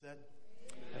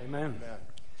said? Amen. Amen.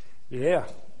 Yeah.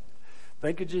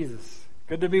 Thank you, Jesus.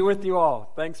 Good to be with you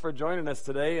all. Thanks for joining us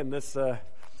today in this, I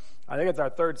think it's our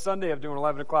third Sunday of doing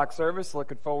 11 o'clock service.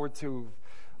 Looking forward to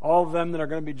all of them that are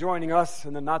going to be joining us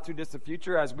in the not too distant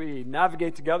future as we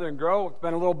navigate together and grow. It's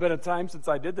been a little bit of time since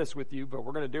I did this with you, but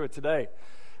we're going to do it today.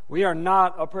 We are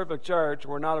not a perfect church.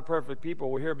 We're not a perfect people.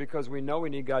 We're here because we know we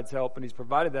need God's help, and He's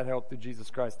provided that help through Jesus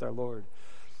Christ our Lord.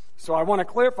 So I want to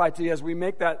clarify to you as we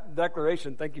make that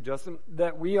declaration, thank you, Justin,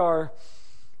 that we are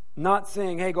not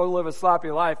saying, hey, go live a sloppy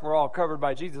life, we're all covered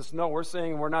by Jesus. No, we're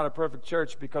saying we're not a perfect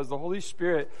church because the Holy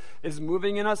Spirit is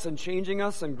moving in us and changing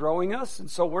us and growing us. And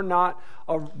so we're not,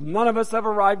 none of us have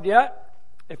arrived yet.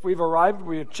 If we've arrived,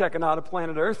 we're checking out of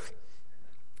planet Earth.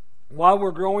 While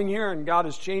we're growing here and God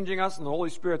is changing us and the Holy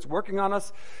Spirit's working on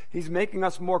us, He's making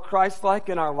us more Christ-like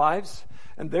in our lives.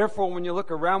 And therefore, when you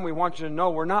look around, we want you to know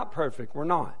we're not perfect. We're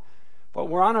not. But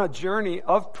we're on a journey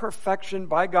of perfection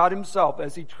by God Himself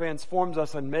as He transforms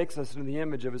us and makes us in the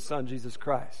image of His Son, Jesus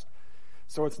Christ.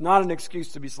 So it's not an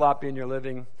excuse to be sloppy in your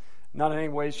living, not in any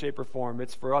way, shape, or form.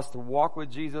 It's for us to walk with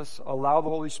Jesus, allow the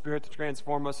Holy Spirit to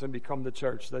transform us and become the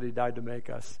church that He died to make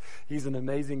us. He's an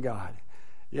amazing God.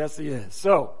 Yes, He is.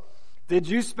 So, did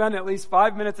you spend at least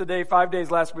 5 minutes a day, 5 days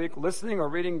last week, listening or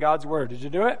reading God's Word? Did you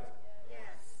do it?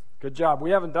 Good job. We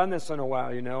haven't done this in a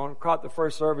while, you know. I caught the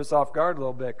first service off guard a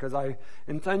little bit because I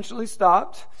intentionally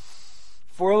stopped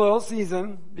for a little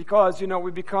season because, you know, we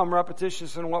become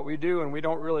repetitious in what we do and we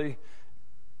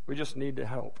just need to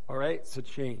help, all right? It's a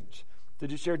change.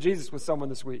 Did you share Jesus with someone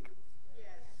this week? Yes.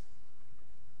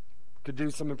 Could do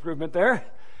some improvement there.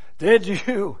 Did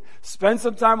you spend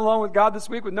some time alone with God this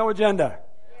week with no agenda?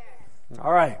 Yes.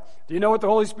 All right. Do you know what the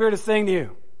Holy Spirit is saying to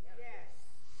you?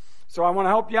 So I want to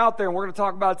help you out there, and we're going to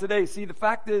talk about it today. See, the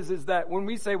fact is that when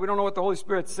we say we don't know what the Holy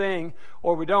Spirit's saying,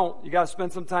 or we don't, you got to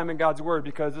spend some time in God's Word,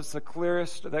 because it's the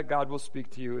clearest that God will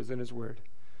speak to you is in His Word.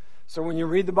 So when you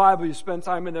read the Bible, you spend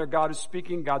time in there, God is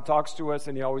speaking, God talks to us,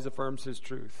 and He always affirms His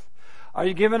truth. Are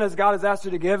you giving as God has asked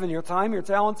you to give in your time, your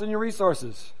talents, and your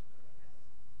resources?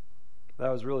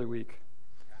 That was really weak.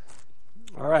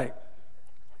 All right.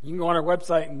 You can go on our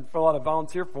website and fill out a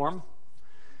volunteer form.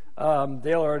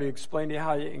 Dale already explained to you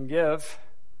how you can give.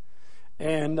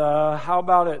 And how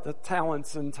about it? The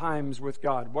talents and times with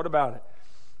God. What about it?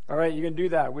 All right, you can do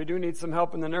that. We do need some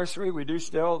help in the nursery. We do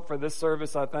still. For this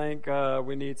service, I think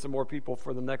we need some more people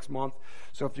for the next month.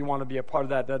 So if you want to be a part of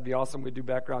that, that'd be awesome. We do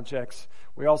background checks.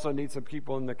 We also need some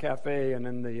people in the cafe and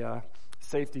in the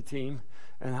safety team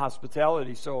and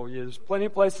hospitality. So there's plenty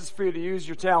of places for you to use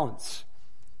your talents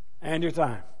and your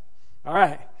time. All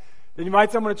right. Did you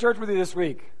invite someone to church with you this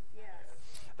week?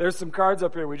 There's some cards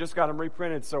up here. We just got them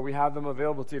reprinted, so we have them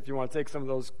available to you if you want to take some of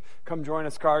those come join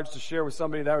us cards to share with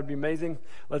somebody. That would be amazing.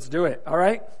 Let's do it. All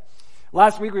right?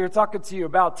 Last week we were talking to you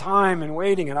about time and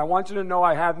waiting, and I want you to know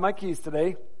I have my keys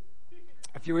today.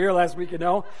 If you were here last week, you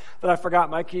know that I forgot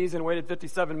my keys and waited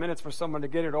 57 minutes for someone to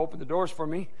get here to open the doors for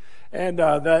me. And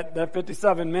that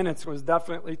 57 minutes was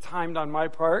definitely timed on my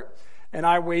part. And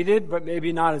I waited, but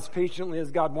maybe not as patiently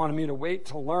as God wanted me to wait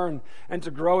to learn and to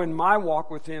grow in my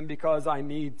walk with Him, because I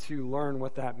need to learn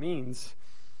what that means.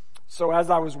 So as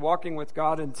I was walking with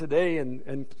God and today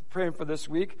and praying for this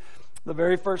week, the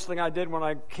very first thing I did when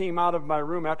I came out of my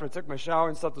room after I took my shower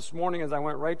and stuff this morning is I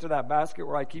went right to that basket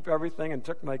where I keep everything and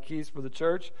took my keys for the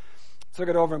church. Took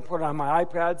it over and put it on my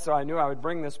iPad, so I knew I would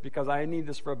bring this because I need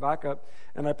this for a backup.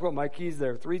 And I put my keys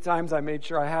there. 3 times I made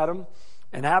sure I had them.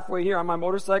 And halfway here on my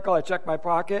motorcycle, I checked my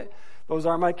pocket. Those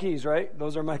are my keys, right?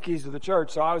 Those are my keys to the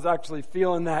church. So I was actually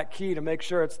feeling that key to make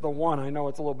sure it's the one. I know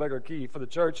it's a little bigger key for the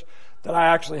church, that I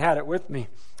actually had it with me.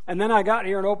 And then I got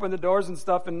here and opened the doors and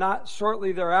stuff, and not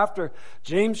shortly thereafter,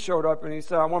 James showed up and he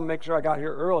said, I want to make sure I got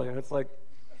here early. And it's like,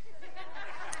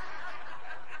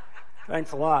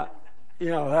 thanks a lot. You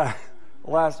know, that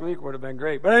last week would have been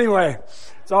great. But anyway,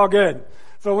 it's all good.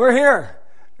 So we're here.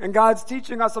 And God's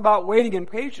teaching us about waiting and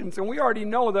patience. And we already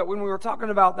know that when we were talking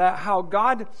about that, how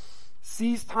God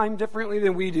sees time differently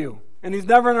than we do. And He's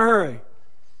never in a hurry.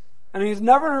 And He's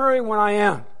never in a hurry when I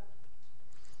am.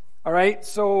 All right?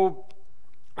 So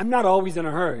I'm not always in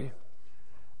a hurry.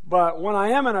 But when I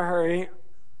am in a hurry,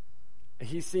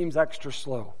 He seems extra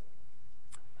slow.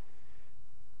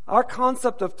 Our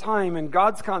concept of time and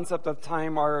God's concept of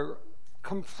time are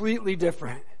completely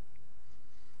different.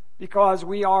 Because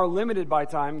we are limited by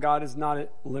time, God is not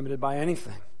limited by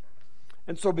anything.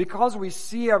 And so because we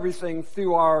see everything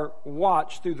through our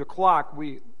watch, through the clock,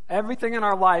 everything in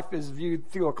our life is viewed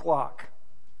through a clock.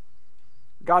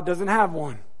 God doesn't have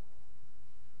one.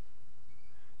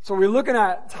 So we're looking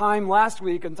at time last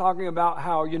week and talking about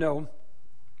how,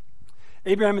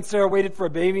 Abraham and Sarah waited for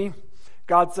a baby.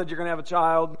 God said, you're going to have a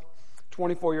child.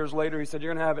 24 years later, he said,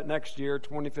 you're going to have it next year.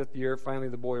 25th year, finally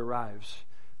the boy arrives.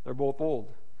 They're both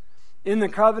old. In the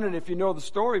covenant, if you know the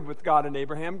story with God and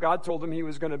Abraham, God told him he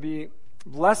was going to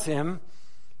bless him,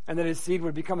 and that his seed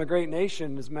would become a great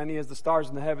nation, as many as the stars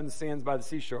in the heavens, sands by the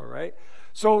seashore, right?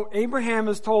 So Abraham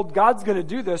is told God's going to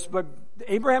do this, but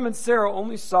Abraham and Sarah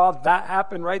only saw that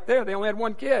happen right there. They only had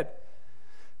one kid.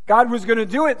 God was going to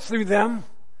do it through them,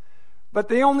 but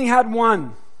they only had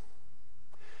one.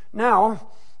 Now,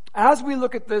 as we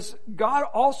look at this, God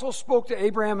also spoke to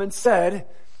Abraham and said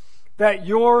that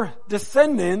your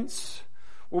descendants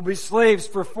will be slaves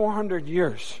for 400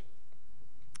 years.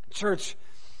 Church,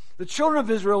 the children of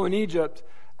Israel in Egypt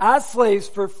as slaves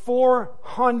for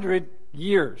 400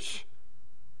 years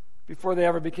before they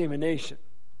ever became a nation.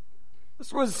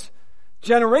 This was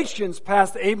generations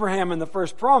past Abraham and the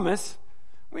first promise.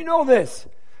 We know this.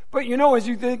 But as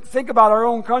you think about our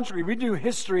own country, we do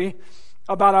history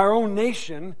about our own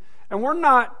nation, and we're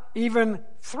not even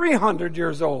 300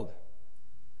 years old.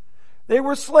 They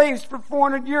were slaves for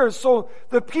 400 years. So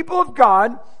the people of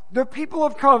God, the people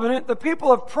of covenant, the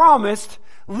people of promised,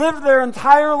 lived their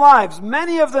entire lives.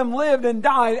 Many of them lived and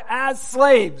died as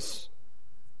slaves.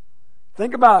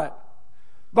 Think about it.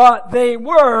 But they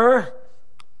were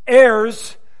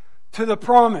heirs to the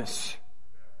promise.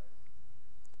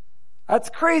 That's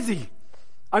crazy.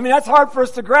 That's hard for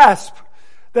us to grasp.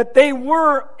 That they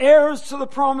were heirs to the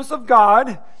promise of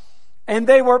God, and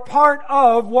they were part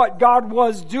of what God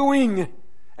was doing.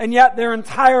 And yet their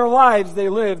entire lives they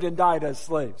lived and died as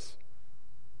slaves.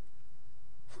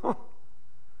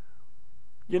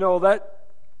 That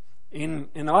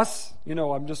in us,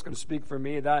 I'm just going to speak for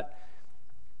me, that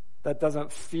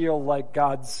doesn't feel like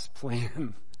God's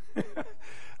plan.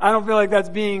 I don't feel like that's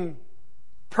being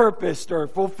purposed or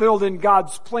fulfilled in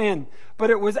God's plan, but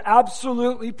it was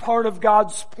absolutely part of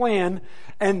God's plan,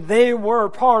 and they were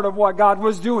part of what God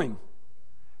was doing.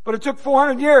 But it took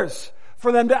 400 years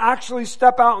for them to actually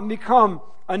step out and become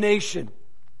a nation.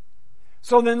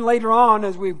 So then later on,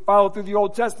 as we follow through the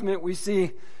Old Testament, we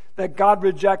see that God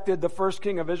rejected the first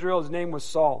king of Israel. His name was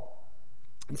Saul.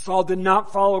 And Saul did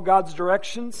not follow God's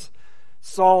directions.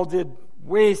 Saul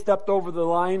stepped over the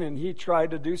line, and he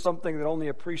tried to do something that only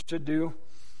a priest should do.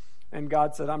 And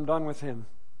God said, I'm done with him.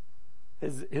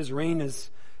 His reign is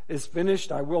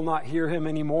finished. I will not hear him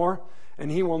anymore,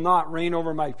 and he will not reign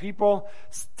over my people.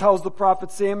 Tells the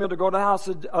prophet Samuel to go to the house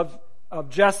of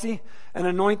Jesse and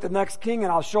anoint the next king,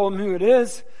 and I'll show him who it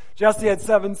is. Jesse had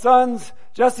 7 sons.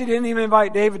 Jesse didn't even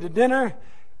invite David to dinner.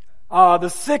 The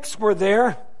 6 were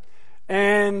there,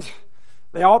 and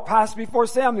they all passed before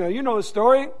Samuel. You know the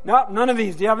story. No, none of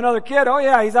these. Do you have another kid? Oh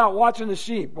yeah, he's out watching the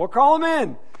sheep. Well, call him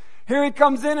in. Here he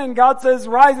comes in, and God says,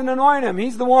 rise and anoint him.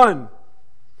 He's the one.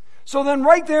 So then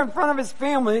right there in front of his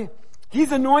family,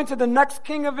 he's anointed the next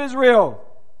king of Israel.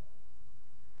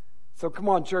 So come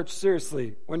on, church,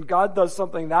 seriously. When God does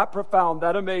something that profound,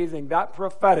 that amazing, that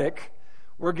prophetic,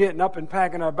 we're getting up and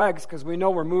packing our bags because we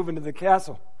know we're moving to the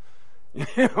castle. You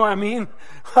know what I mean?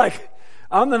 Like,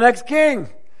 I'm the next king.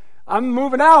 I'm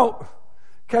moving out.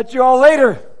 Catch you all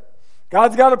later.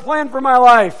 God's got a plan for my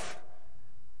life.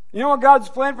 You know what God's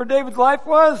plan for David's life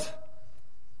was?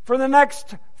 For the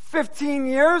next 15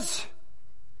 years?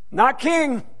 Not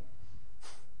king.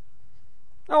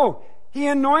 No, he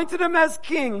anointed him as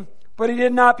king, but he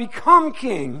did not become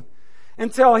king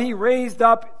until he raised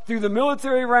up through the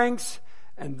military ranks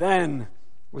and then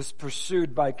was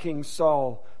pursued by King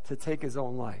Saul to take his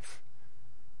own life.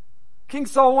 King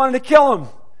Saul wanted to kill him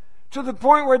to the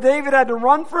point where David had to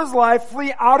run for his life,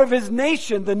 flee out of his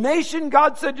nation. The nation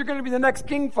God said you're going to be the next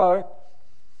king for.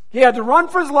 He had to run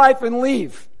for his life and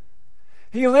leave.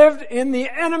 He lived in the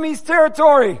enemy's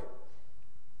territory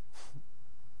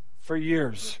for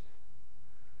years.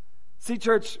 See,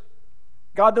 church,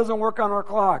 God doesn't work on our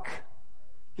clock.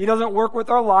 He doesn't work with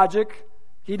our logic.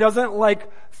 He doesn't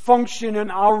function in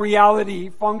our reality. He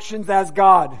functions as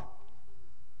God.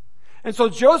 And so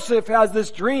Joseph has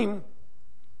this dream,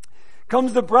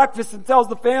 comes to breakfast and tells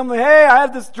the family, hey, I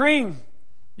had this dream.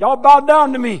 Y'all bow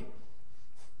down to me.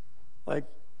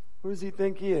 Who does he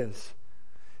think he is?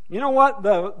 You know what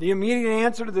the immediate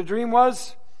answer to the dream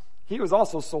was? He was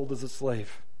also sold as a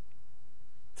slave,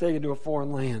 taken to a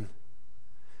foreign land.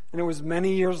 And it was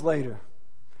many years later,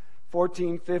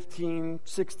 14, 15,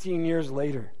 16 years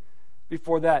later,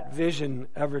 before that vision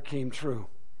ever came true.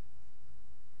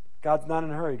 God's not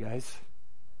in a hurry, guys.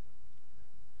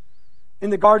 In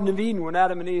the Garden of Eden, when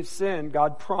Adam and Eve sinned,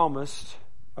 God promised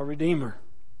a Redeemer.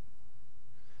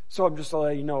 So I'm just to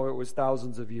let you know, it was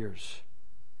thousands of years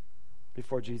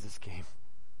before Jesus came.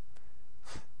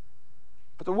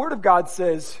 But the Word of God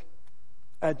says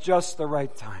at just the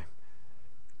right time,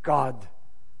 God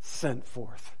sent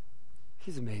forth.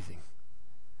 He's amazing.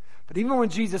 But even when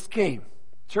Jesus came,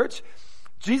 church,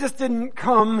 Jesus didn't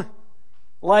come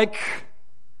like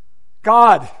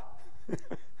God.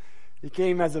 He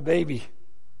came as a baby.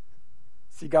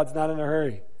 See, God's not in a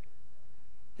hurry.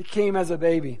 He came as a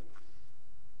baby.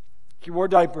 He wore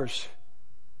diapers.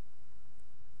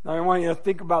 Now I want you to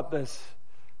think about this.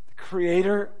 The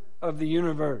creator of the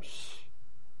universe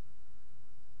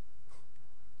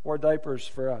wore diapers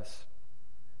for us.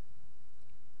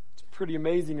 It's a pretty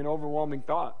amazing and overwhelming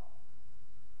thought.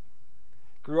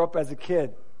 Grew up as a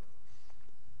kid,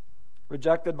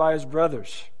 rejected by his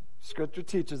brothers. Scripture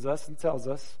teaches us and tells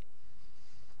us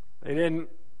they didn't,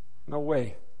 no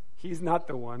way, he's not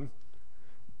the one.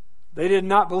 They did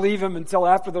not believe him until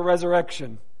after the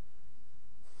resurrection.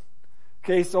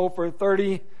 Okay, so for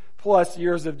 30 plus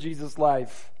years of Jesus'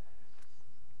 life,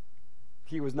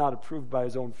 he was not approved by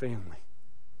his own family.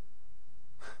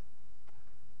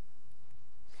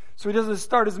 So he doesn't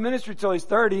start his ministry till he's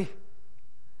 30.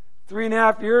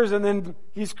 3.5 years, and then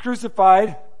he's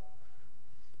crucified.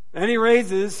 And he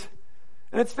raises.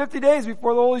 And it's 50 days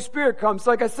before the Holy Spirit comes.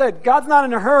 Like I said, God's not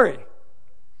in a hurry.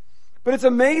 But it's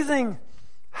amazing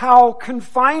how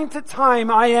confined to time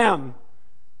I am.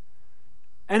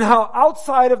 And how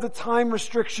outside of the time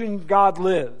restriction God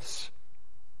lives.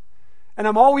 And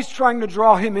I'm always trying to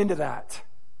draw him into that.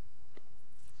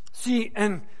 See,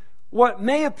 and what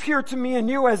may appear to me and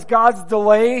you as God's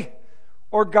delay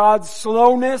or God's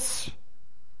slowness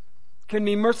can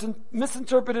be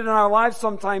misinterpreted in our lives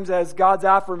sometimes as God's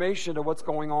affirmation of what's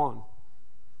going on.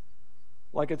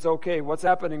 Like it's okay. What's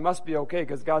happening must be okay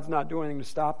because God's not doing anything to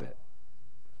stop it.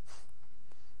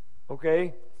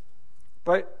 Okay?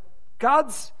 But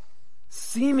God's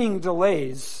seeming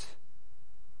delays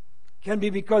can be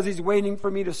because he's waiting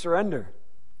for me to surrender.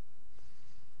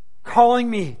 Calling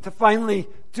me to finally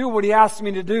do what he asked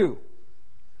me to do.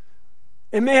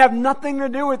 It may have nothing to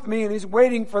do with me, and he's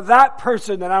waiting for that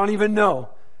person that I don't even know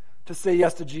to say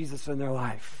yes to Jesus in their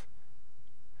life.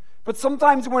 But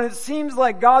sometimes when it seems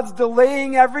like God's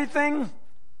delaying everything,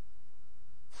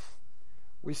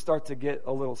 we start to get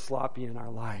a little sloppy in our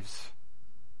lives.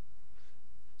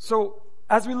 So,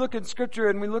 as we look in Scripture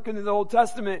and we look into the Old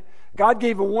Testament, God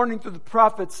gave a warning to the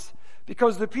prophets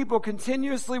because the people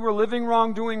continuously were living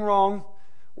wrong, doing wrong,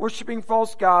 worshiping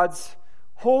false gods,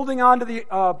 holding on to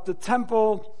the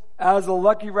temple as a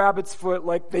lucky rabbit's foot,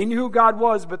 like they knew who God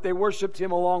was, but they worshipped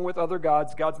him along with other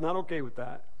gods. God's not okay with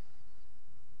that.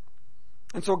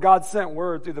 And so God sent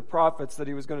word through the prophets that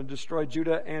he was going to destroy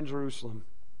Judah and Jerusalem.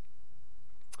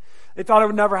 They thought it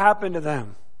would never happen to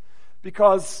them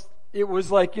because it was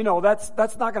like, that's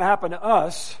not going to happen to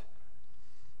us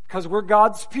because we're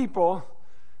God's people.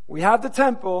 We have the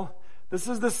temple. This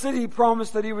is the city he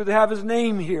promised that he would have his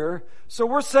name here. So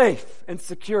we're safe and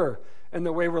secure in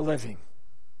the way we're living.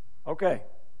 Okay.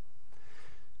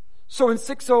 So in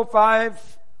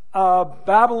 605,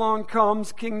 Babylon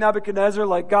comes. King Nebuchadnezzar,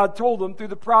 like God told him through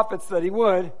the prophets that he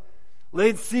would,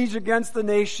 laid siege against the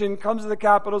nation, comes to the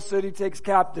capital city, takes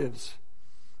captives.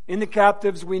 In the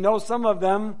captives, we know some of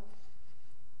them.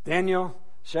 Daniel,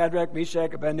 Shadrach,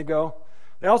 Meshach, Abednego.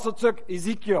 They also took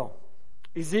Ezekiel.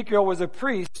 Ezekiel was a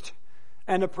priest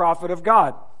and a prophet of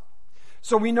God.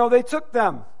 So we know they took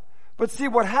them. But see,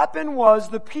 what happened was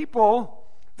the people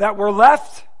that were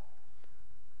left,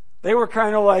 they were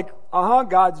kind of like,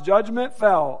 God's judgment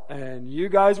fell, and you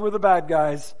guys were the bad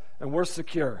guys, and we're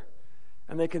secure.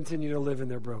 And they continue to live in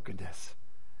their brokenness.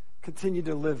 Continue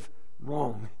to live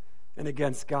wrong and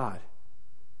against God.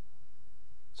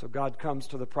 So God comes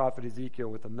to the prophet Ezekiel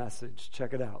with a message.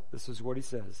 Check it out. This is what he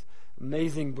says.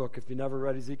 Amazing book. If you never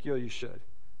read Ezekiel, you should.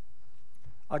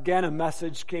 Again, a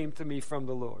message came to me from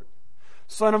the Lord.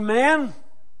 Son of man,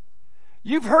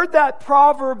 you've heard that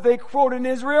proverb they quote in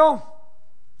Israel.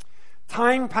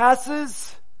 Time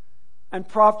passes and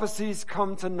prophecies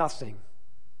come to nothing.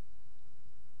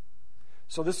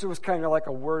 So this was kind of like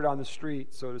a word on the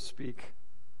street, so to speak.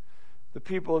 The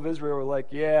people of Israel were like,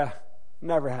 yeah,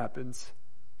 never happens.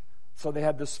 So they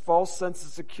had this false sense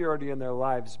of security in their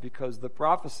lives because the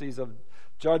prophecies of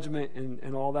judgment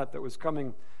and all that was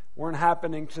coming weren't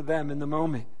happening to them in the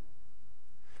moment.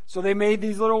 So they made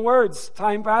these little words.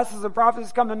 Time passes and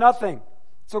prophecies come to nothing.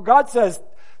 So God says,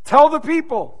 tell the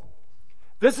people,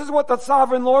 this is what the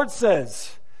sovereign Lord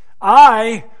says.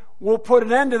 I will put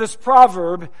an end to this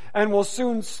proverb and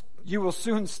you will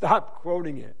soon stop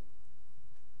quoting it.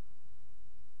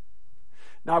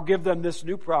 Now give them this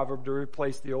new proverb to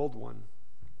replace the old one.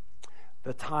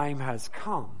 The time has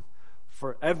come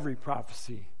for every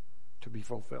prophecy to be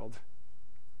fulfilled.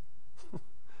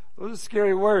 Those are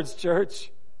scary words,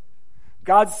 church.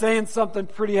 God's saying something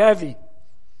pretty heavy.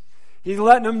 He's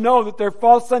letting them know that their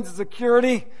false sense of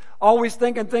security, always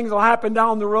thinking things will happen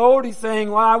down the road. He's saying,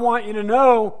 well, I want you to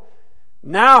know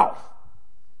now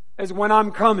is when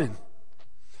I'm coming.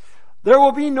 There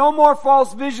will be no more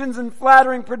false visions and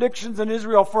flattering predictions in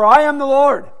Israel, for I am the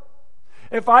Lord.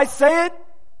 If I say it,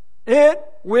 it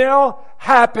will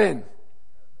happen.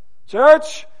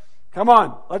 Church, come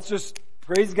on. Let's just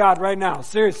praise God right now.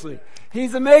 Seriously.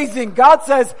 He's amazing. God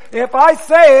says, if I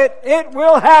say it, it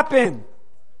will happen.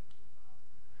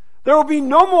 There will be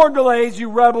no more delays, you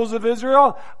rebels of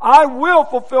Israel. I will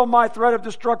fulfill my threat of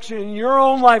destruction in your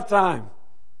own lifetime.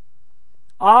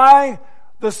 I,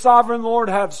 the sovereign Lord,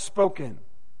 have spoken.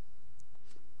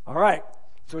 All right.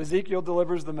 So Ezekiel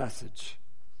delivers the message.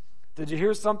 Did you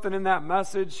hear something in that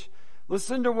message?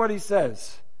 Listen to what he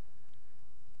says.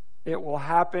 It will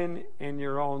happen in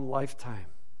your own lifetime.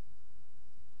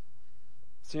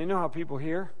 So you know how people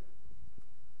hear?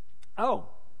 Oh,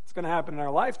 it's going to happen in our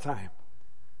lifetime.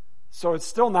 So it's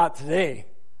still not today.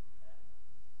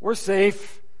 We're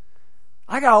safe.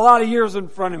 I got a lot of years in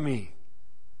front of me.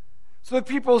 So the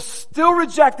people still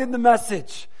rejected the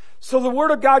message. So the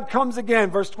word of God comes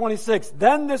again, verse 26.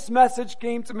 Then this message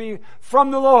came to me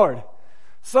from the Lord.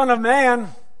 Son of man,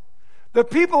 the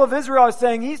people of Israel are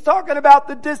saying, he's talking about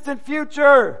the distant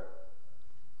future.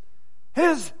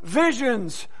 His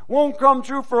visions won't come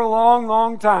true for a long,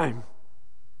 long time.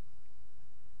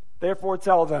 Therefore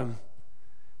tell them,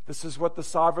 this is what the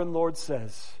sovereign Lord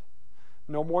says.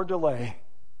 No more delay.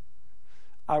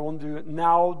 I will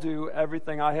now do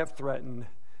everything I have threatened.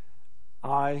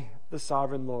 I, the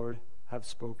sovereign Lord, have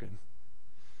spoken.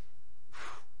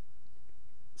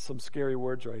 Some scary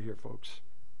words right here, folks.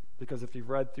 Because if you've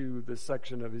read through this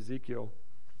section of Ezekiel,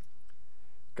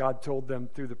 God told them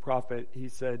through the prophet, he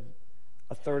said,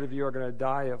 a third of you are going to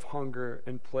die of hunger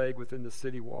and plague within the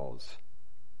city walls.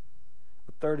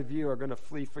 A third of you are going to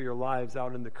flee for your lives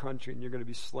out in the country, and you're going to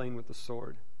be slain with the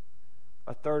sword.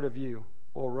 A third of you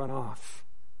will run off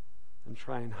and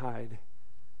try and hide,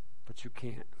 but you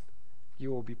can't. You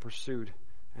will be pursued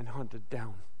and hunted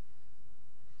down.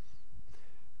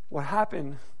 What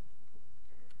happened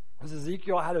was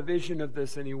Ezekiel had a vision of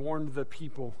this, and he warned the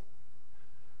people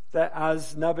that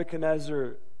as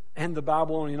Nebuchadnezzar and the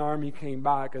Babylonian army came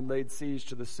back and laid siege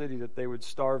to the city, that they would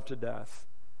starve to death.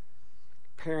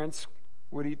 Parents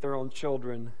would eat their own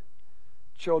children.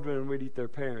 Children would eat their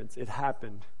parents. It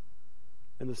happened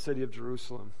in the city of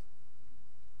Jerusalem.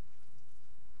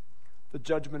 The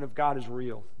judgment of God is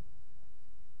real.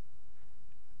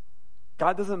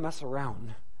 God doesn't mess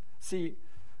around. See,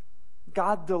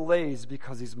 God delays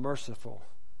because he's merciful.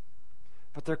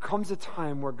 But there comes a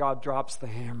time where God drops the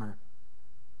hammer.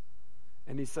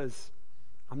 And he says,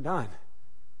 I'm done.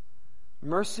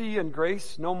 Mercy and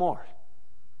grace, no more.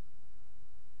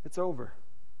 It's over.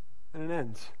 And it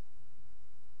ends.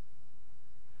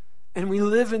 And we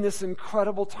live in this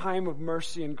incredible time of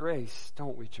mercy and grace,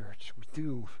 don't we, church? We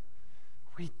do.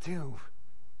 We do.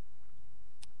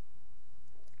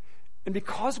 And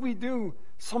because we do,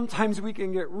 sometimes we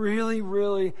can get really,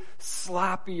 really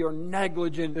sloppy or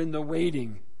negligent in the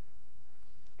waiting.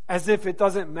 As if it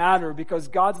doesn't matter because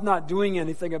God's not doing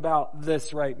anything about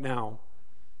this right now.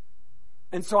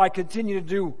 And so I continue to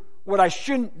do what I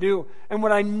shouldn't do and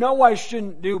what I know I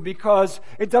shouldn't do because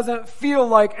it doesn't feel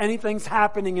like anything's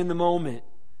happening in the moment.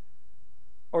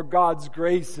 Or God's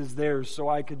grace is there so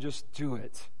I could just do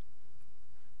it.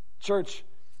 Church,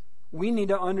 we need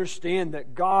to understand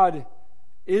that God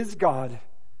is God.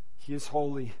 He is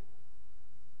holy.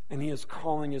 And he is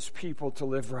calling his people to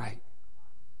live right.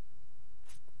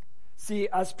 See,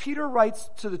 as Peter writes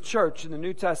to the church in the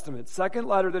New Testament, second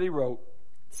letter that he wrote,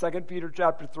 2 Peter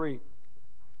chapter 3,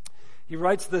 he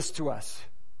writes this to us.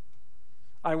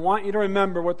 I want you to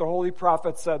remember what the holy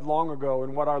prophet said long ago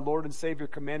and what our Lord and Savior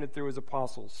commanded through his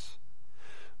apostles.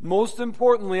 Most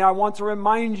importantly, I want to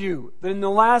remind you that in the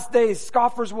last days,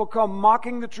 scoffers will come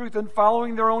mocking the truth and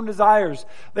following their own desires.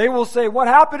 They will say, what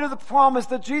happened to the promise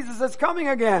that Jesus is coming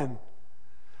again?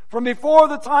 From before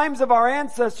the times of our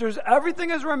ancestors, everything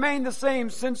has remained the same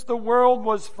since the world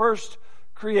was first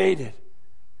created.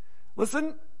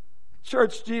 Listen,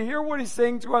 church, do you hear what he's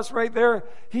saying to us right there?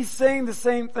 He's saying the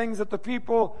same things that the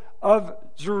people of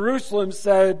Jerusalem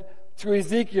said to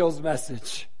Ezekiel's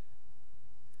message.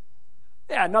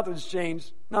 Yeah, nothing's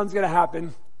changed. Nothing's going to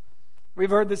happen. We've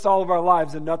heard this all of our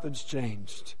lives and nothing's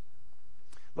changed.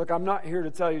 Look, I'm not here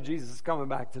to tell you Jesus is coming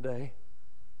back today.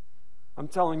 I'm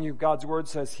telling you, God's word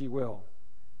says he will.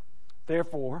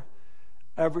 Therefore,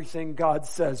 everything God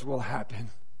says will happen.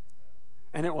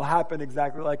 And it will happen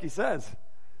exactly like he says.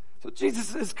 So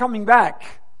Jesus is coming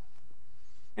back.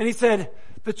 And he said,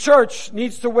 the church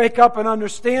needs to wake up and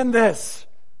understand this.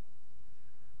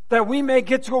 That we may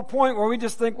get to a point where we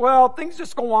just think, well, things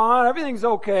just go on. Everything's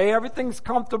okay. Everything's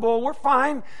comfortable. We're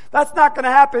fine. That's not going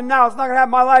to happen now. It's not going to happen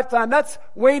in my lifetime. That's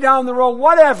way down the road.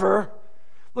 Whatever.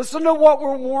 Listen to what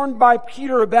we're warned by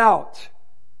Peter about.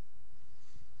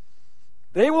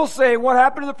 They will say, what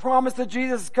happened to the promise that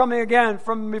Jesus is coming again?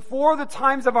 From before the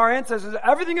times of our ancestors,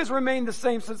 everything has remained the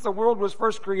same since the world was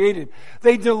first created.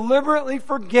 They deliberately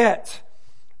forget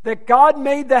that God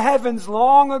made the heavens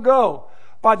long ago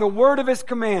by the word of his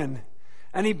command.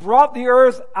 And he brought the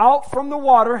earth out from the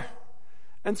water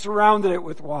and surrounded it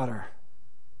with water.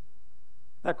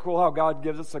 Isn't that cool how God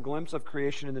gives us a glimpse of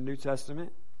creation in the New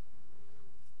Testament?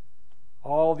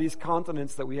 All these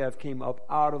continents that we have came up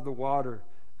out of the water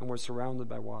and were surrounded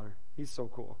by water. He's so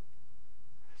cool.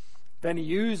 Then he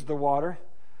used the water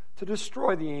to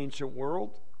destroy the ancient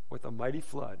world with a mighty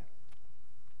flood.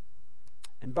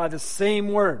 And by the same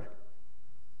word,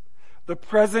 the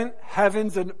present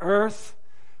heavens and earth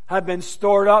have been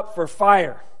stored up for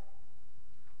fire.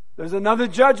 There's another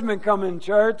judgment coming,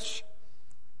 church.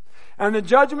 And the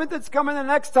judgment that's coming the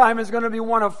next time is going to be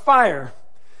one of fire.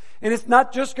 And it's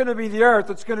not just going to be the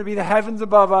earth, it's going to be the heavens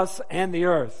above us and the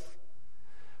earth.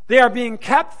 They are being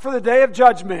kept for the day of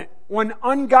judgment when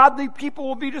ungodly people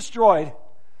will be destroyed.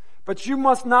 But you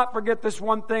must not forget this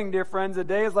one thing, dear friends. A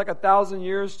day is like 1,000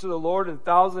 years to the Lord, and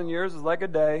 1,000 years is like a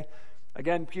day.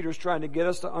 Again, Peter's trying to get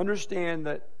us to understand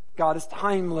that God is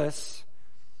timeless.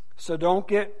 So don't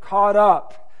get caught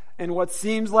up in what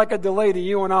seems like a delay to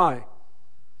you and I.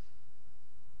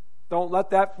 Don't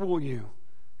let that fool you.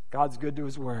 God's good to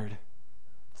his word.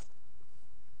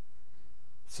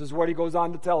 This is what he goes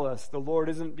on to tell us. The Lord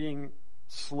isn't being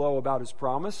slow about his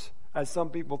promise, as some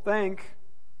people think.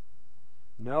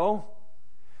 No.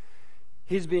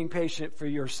 He's being patient for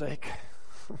your sake.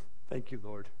 Thank you,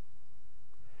 Lord.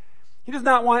 He does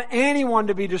not want anyone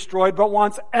to be destroyed, but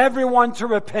wants everyone to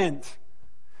repent.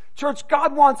 Church,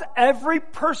 God wants every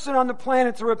person on the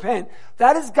planet to repent.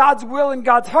 That is God's will and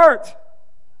God's heart.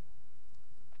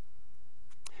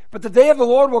 But the day of the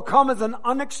Lord will come as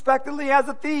unexpectedly as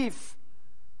a thief.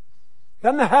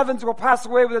 Then the heavens will pass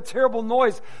away with a terrible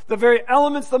noise. The very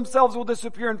elements themselves will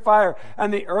disappear in fire,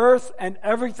 and the earth and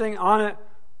everything on it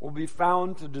will be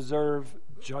found to deserve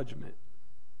judgment.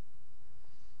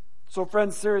 So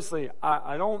friends, seriously,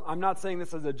 I'm not saying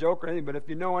this as a joke or anything, but if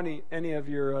you know any of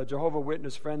your Jehovah's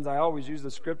Witness friends, I always use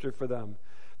the scripture for them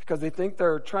because they think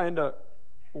they're trying to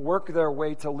work their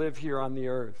way to live here on the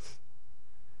earth.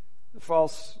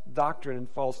 False doctrine and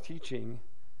false teaching.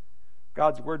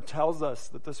 God's word tells us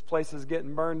that this place is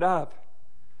getting burned up.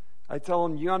 I tell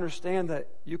them, you understand that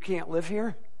you can't live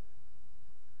here?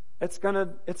 It's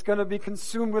gonna be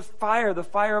consumed with fire, the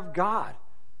fire of God.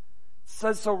 It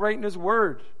says so right in his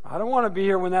word. I don't want to be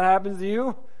here when that happens to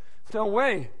you. No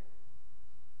way.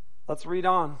 Let's read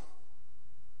on.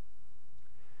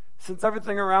 Since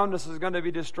everything around us is going to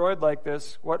be destroyed like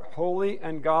this, what holy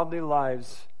and godly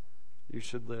lives you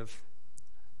should live.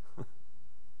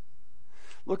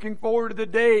 Looking forward to the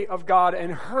day of God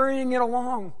and hurrying it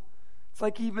along. It's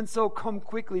like even so, come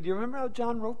quickly. Do you remember how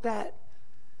John wrote that?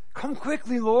 Come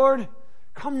quickly, Lord.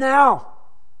 Come now.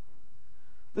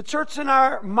 The church in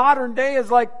our modern day is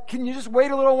like, can you just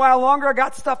wait a little while longer? I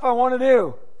got stuff I want to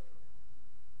do.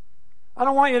 I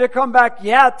don't want you to come back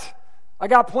yet. I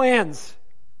got plans.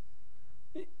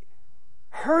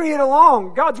 Hurry it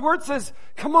along. God's word says,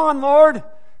 come on, Lord.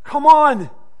 Come on.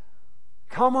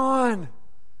 Come on.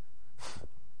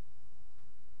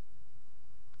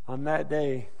 On that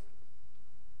day,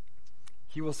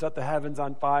 he will set the heavens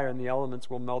on fire and the elements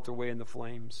will melt away in the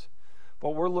flames.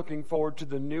 But we're looking forward to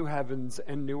the new heavens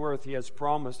and new earth he has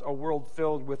promised, a world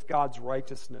filled with God's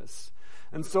righteousness.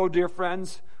 And so, dear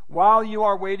friends, while you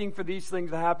are waiting for these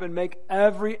things to happen, make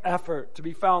every effort to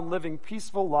be found living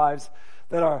peaceful lives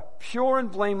that are pure and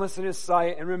blameless in his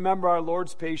sight. And remember, our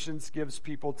Lord's patience gives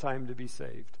people time to be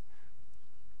saved.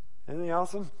 Anything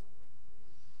awesome?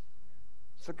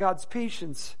 So God's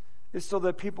patience is so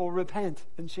that people repent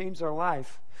and change their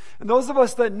life. And those of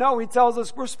us that know, he tells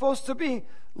us we're supposed to be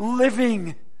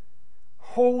living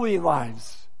holy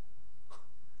lives.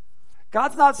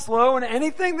 God's not slow in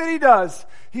anything that he does.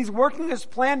 He's working his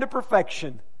plan to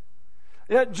perfection.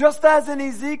 Yet just as in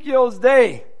Ezekiel's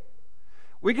day,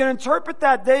 we can interpret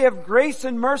that day of grace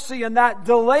and mercy and that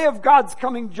delay of God's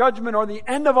coming judgment or the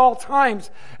end of all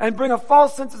times and bring a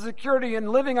false sense of security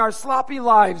in living our sloppy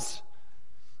lives.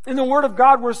 In the Word of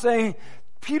God, we're saying,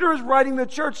 Peter is writing the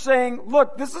church saying,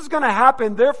 look, this is going to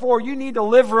happen, therefore you need to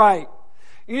live right.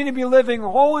 You need to be living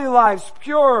holy lives,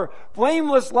 pure,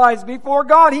 blameless lives before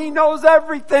God. He knows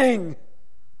everything.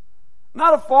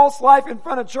 Not a false life in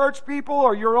front of church people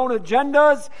or your own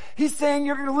agendas. He's saying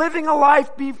you're living a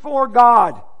life before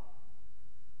God.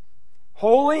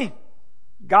 Holy,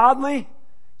 godly,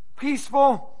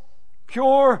 peaceful,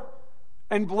 pure,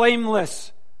 and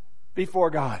blameless before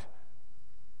God.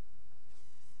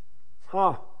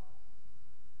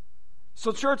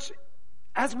 So church,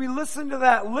 as we listen to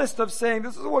that list of saying,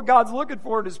 this is what God's looking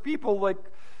for in His people, like,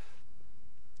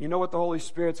 you know what the Holy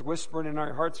Spirit's whispering in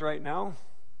our hearts right now?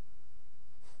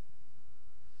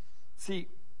 See,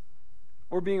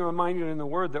 we're being reminded in the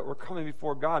Word that we're coming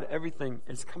before God. Everything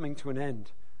is coming to an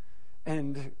end.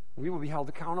 And we will be held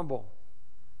accountable.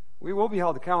 We will be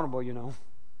held accountable, you know.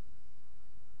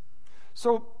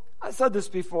 So, I said this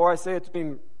before. I say it's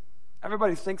been,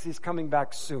 everybody thinks He's coming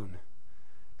back soon.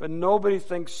 But nobody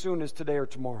thinks soon is today or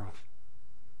tomorrow.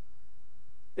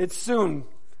 It's soon,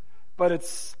 but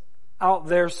it's out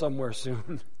there somewhere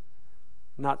soon.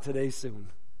 Not today soon.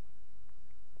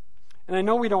 And I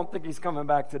know we don't think He's coming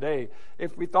back today.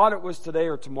 If we thought it was today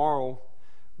or tomorrow,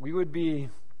 we would be,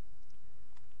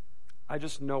 I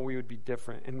just know we would be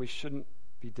different, and we shouldn't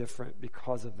be different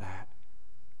because of that.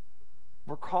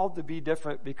 We're called to be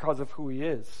different because of who He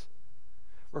is.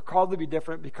 We're called to be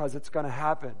different because it's going to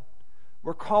happen.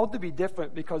 We're called to be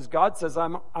different because God says,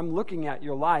 I'm looking at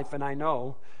your life, and I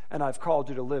know, and I've called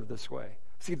you to live this way.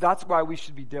 See, that's why we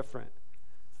should be different.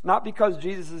 Not because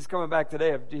Jesus is coming back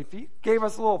today. If He gave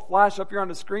us a little flash up here on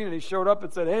the screen and He showed up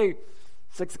and said, hey,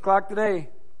 6 o'clock today,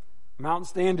 Mountain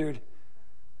Standard,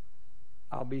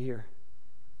 I'll be here.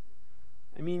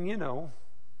 I mean, you know,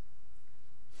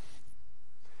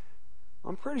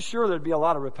 I'm pretty sure there'd be a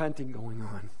lot of repenting going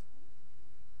on.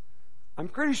 I'm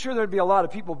pretty sure there'd be a lot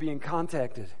of people being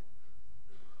contacted.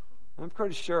 I'm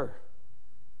pretty sure.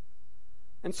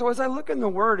 And so as I look in the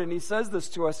Word and He says this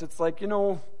to us, it's like, you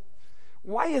know,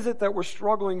 why is it that we're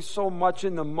struggling so much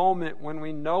in the moment when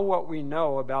we know what we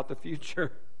know about the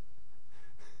future?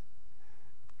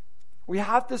 We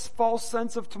have this false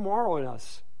sense of tomorrow in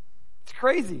us. It's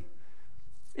crazy.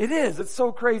 It is. It's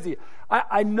so crazy.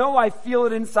 I know I feel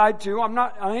it inside too.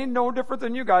 I ain't no different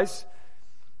than you guys.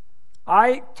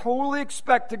 I totally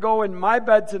expect to go in my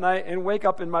bed tonight and wake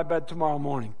up in my bed tomorrow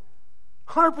morning.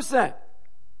 100%.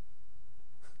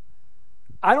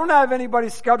 I don't have anybody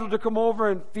scheduled to come over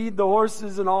and feed the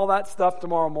horses and all that stuff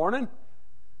tomorrow morning.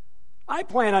 I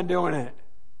plan on doing it.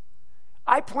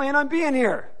 I plan on being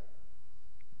here.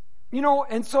 You know,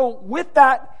 and so with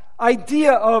that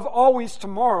idea of always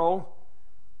tomorrow,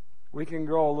 we can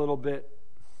grow a little bit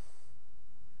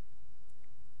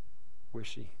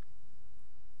wishy.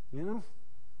 You know?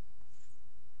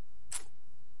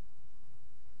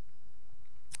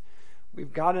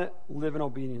 We've got to live in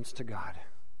obedience to God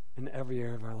in every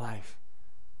area of our life.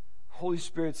 Holy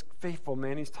Spirit's faithful,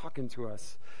 man. He's talking to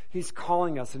us. He's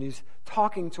calling us, and He's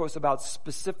talking to us about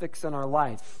specifics in our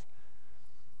life.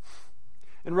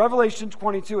 In Revelation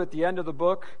 22, at the end of the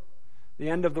book, the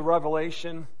end of the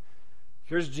Revelation,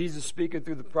 here's Jesus speaking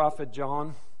through the prophet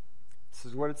John. This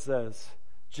is what it says.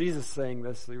 Jesus saying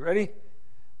this. Are you ready?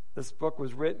 This book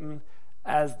was written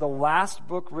as the last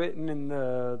book written in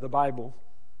the Bible,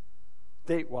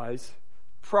 date-wise,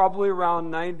 probably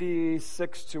around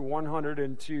 96 to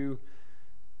 102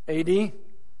 AD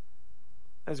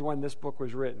is when this book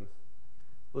was written.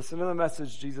 Listen to the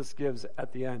message Jesus gives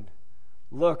at the end.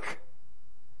 Look,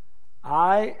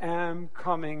 I am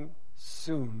coming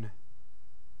soon.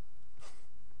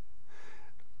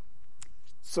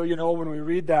 So, you know, when we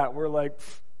read that, we're like,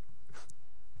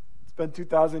 it's been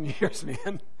 2,000 years,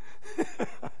 man.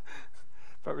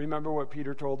 But remember what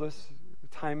Peter told us?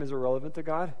 Time is irrelevant to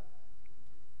God.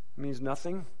 It means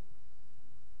nothing.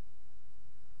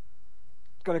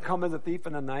 It's going to come as a thief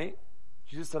in the night.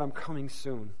 Jesus said, I'm coming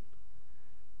soon.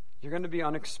 You're going to be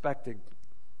unexpected.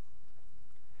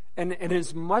 And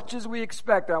as much as we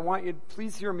expect, I want you to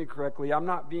please hear me correctly. I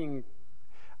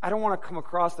don't want to come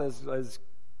across as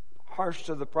harsh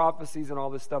to the prophecies and all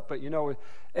this stuff, but you know,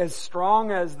 as strong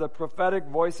as the prophetic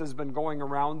voice has been going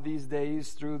around these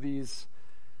days through these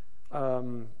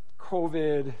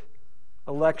COVID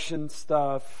election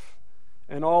stuff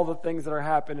and all the things that are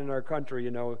happening in our country,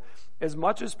 you know, as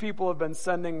much as people have been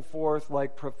sending forth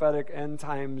like prophetic end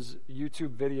times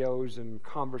YouTube videos and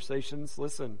conversations,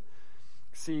 listen,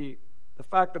 see, the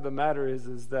fact of the matter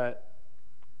is that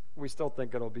we still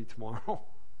think it'll be tomorrow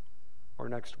or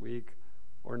next week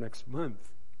or next month,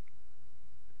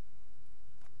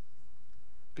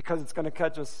 because it's going to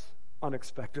catch us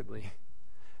unexpectedly.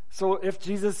 So if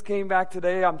Jesus came back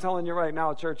today, I'm telling you right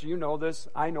now, church, you know this,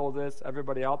 I know this,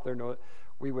 everybody out there knows it,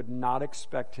 we would not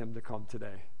expect him to come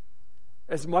today.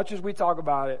 As much as we talk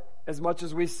about it, as much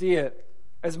as we see it,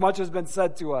 as much has been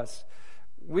said to us,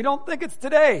 we don't think it's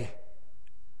today.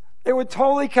 It would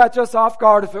totally catch us off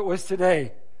guard if it was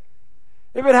today.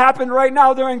 If it happened right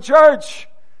now during church,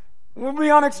 it would be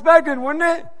unexpected, wouldn't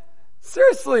it?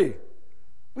 Seriously.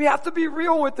 We have to be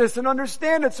real with this and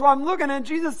understand it. So I'm looking and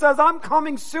Jesus says, I'm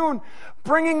coming soon,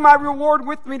 bringing my reward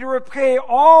with me to repay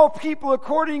all people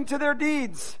according to their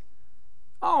deeds.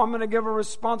 Oh, I'm going to give a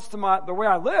response to the way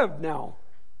I live now.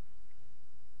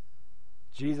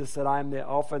 Jesus said, I am the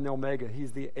Alpha and the Omega.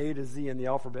 He's the A to Z in the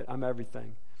alphabet. I'm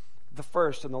everything. The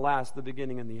first and the last, the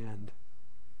beginning and the end.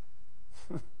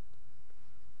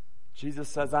 Jesus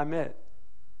says, I'm it.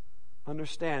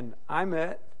 Understand, I'm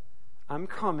it. I'm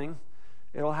coming.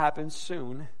 It'll happen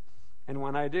soon. And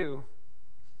when I do,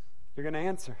 you're going to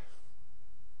answer.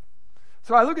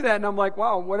 So I look at that and I'm like,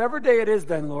 wow, whatever day it is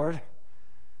then, Lord,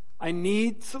 I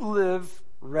need to live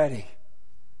ready.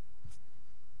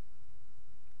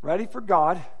 Ready for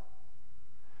God,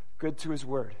 good to His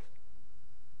Word.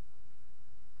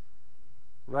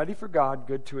 Ready for God,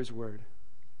 good to His Word.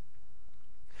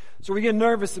 So we get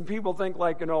nervous and people think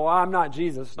like, I'm not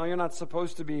Jesus. No, you're not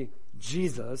supposed to be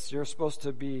Jesus. You're supposed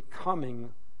to be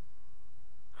becoming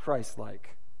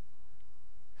Christ-like.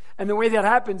 And the way that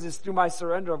happens is through my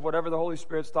surrender of whatever the Holy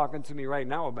Spirit's talking to me right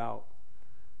now about.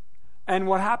 And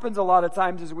what happens a lot of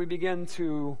times is we begin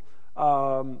to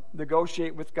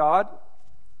negotiate with God.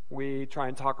 We try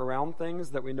and talk around things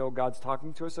that we know God's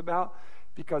talking to us about.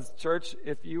 Because, church,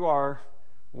 if you are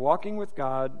walking with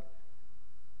God,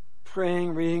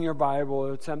 praying, reading your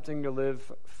Bible, attempting to live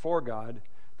for God,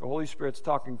 the Holy Spirit's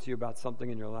talking to you about something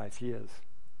in your life. He is.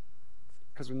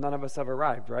 Because none of us have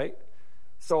arrived, right?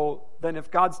 So then if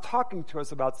God's talking to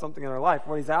us about something in our life,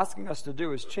 what He's asking us to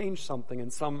do is change something in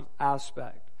some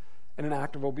aspect, in an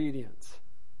act of obedience.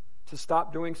 To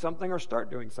stop doing something or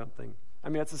start doing something. I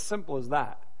mean, it's as simple as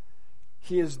that.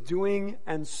 He is doing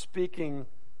and speaking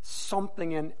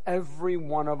something in every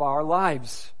one of our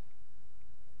lives.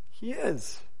 He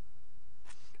is.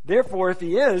 Therefore, if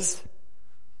He is,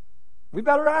 we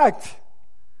better act.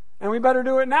 And we better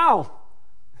do it now.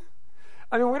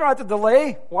 I mean, we don't have to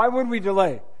delay. Why would we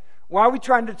delay? Why are we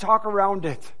trying to talk around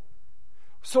it?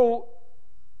 So,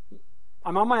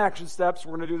 I'm on my action steps.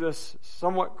 We're going to do this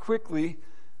somewhat quickly.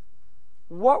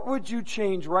 What would you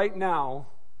change right now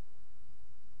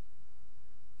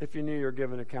if you knew you were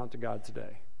giving account to God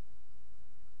today?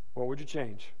 What would you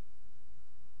change?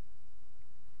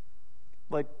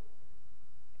 Like,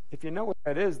 if you know what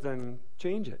that is, then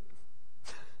change it.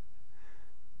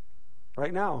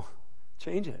 Right now,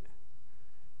 change it.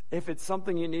 If it's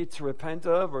something you need to repent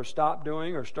of or stop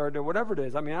doing or start doing, whatever it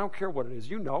is. I mean, I don't care what it is.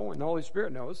 You know, and the Holy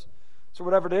Spirit knows. So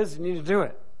whatever it is, you need to do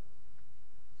it.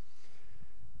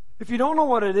 If you don't know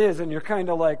what it is and you're kind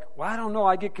of like, well, I don't know,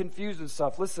 I get confused and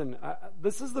stuff. Listen,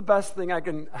 this is the best thing I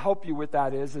can help you with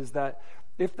that is that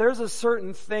if there's a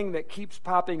certain thing that keeps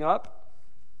popping up,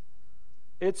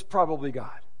 it's probably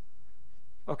God.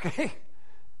 Okay?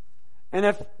 And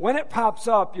if when it pops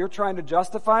up, you're trying to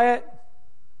justify it,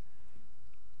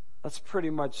 that's pretty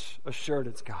much assured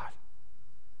it's God.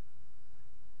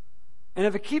 And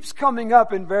if it keeps coming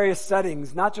up in various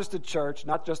settings, not just at church,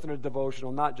 not just in a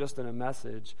devotional, not just in a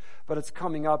message, but it's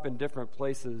coming up in different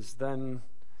places, then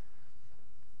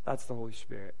that's the Holy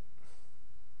Spirit.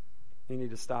 You need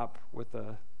to stop with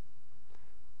the,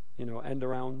 end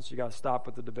arounds. You got to stop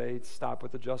with the debates, stop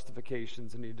with the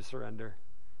justifications, and need to surrender.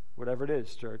 Whatever it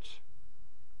is, church,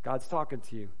 God's talking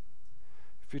to you.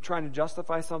 If you're trying to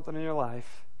justify something in your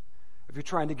life, if you're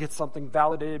trying to get something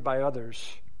validated by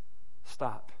others,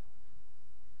 stop.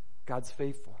 God's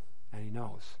faithful, and He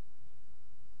knows.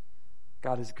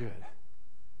 God is good.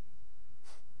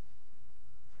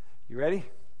 You ready?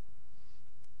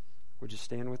 Would you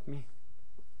stand with me?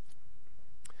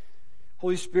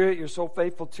 Holy Spirit, You're so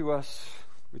faithful to us.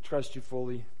 We trust You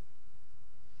fully.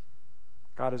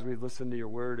 God, as we listen to Your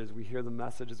word, as we hear the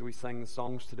message, as we sang the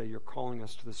songs today, You're calling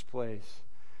us to this place.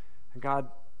 And God,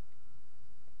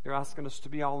 You're asking us to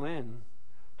be all in,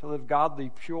 to live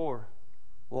godly, pure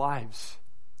lives,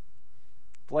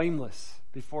 blameless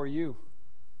before You.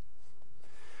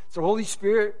 So Holy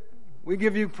Spirit, we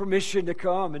give You permission to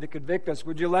come and to convict us.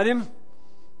 Would You let Him?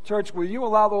 Church, will you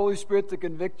allow the Holy Spirit to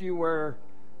convict you where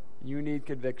you need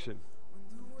conviction?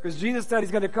 Because Jesus said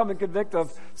He's going to come and convict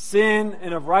of sin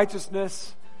and of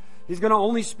righteousness. He's going to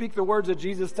only speak the words that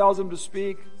Jesus tells Him to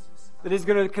speak. That He's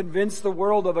going to convince the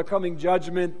world of a coming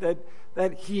judgment,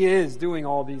 that He is doing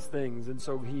all these things, and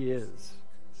so He is.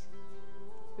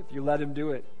 If you let him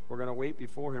do it, we're going to wait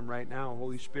before him right now.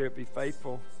 Holy Spirit, be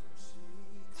faithful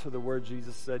to the word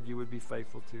Jesus said you would be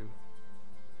faithful to.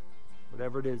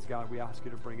 Whatever it is, God, we ask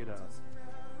you to bring it up.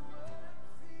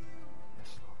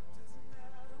 Yes, Lord.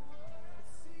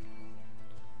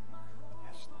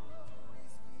 Yes, Lord.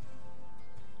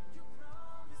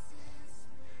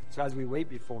 So as we wait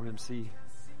before him, see,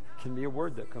 it can be a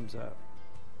word that comes out.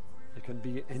 It can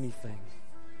be anything.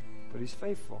 But he's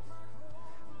faithful.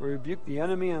 We rebuke the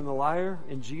enemy and the liar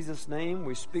in Jesus' name.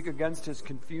 We speak against his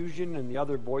confusion and the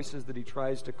other voices that he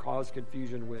tries to cause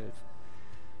confusion with.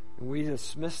 And we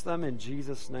dismiss them in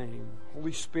Jesus' name.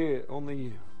 Holy Spirit, only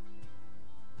you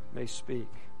may speak.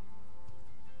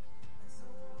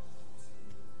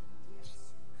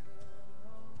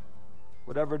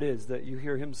 Whatever it is that you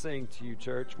hear him saying to you,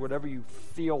 church, whatever you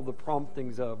feel the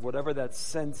promptings of, whatever that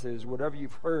sense is, whatever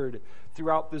you've heard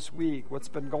throughout this week, what's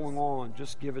been going on,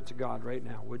 just give it to God right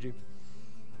now, would you?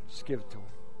 Just give it to him.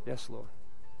 Yes, Lord.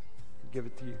 Give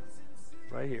it to you.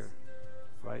 Right here.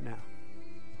 Right now.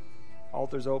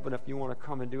 Altar's open if you want to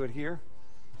come and do it here.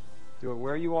 Do it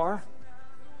where you are.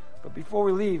 But before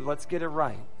we leave, let's get it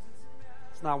right.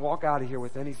 Let's not walk out of here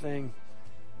with anything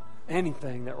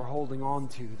that we're holding on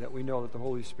to that we know that the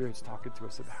Holy Spirit's talking to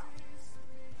us about.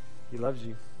 He loves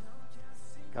you.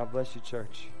 God bless you,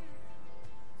 church.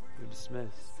 You're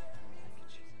dismissed.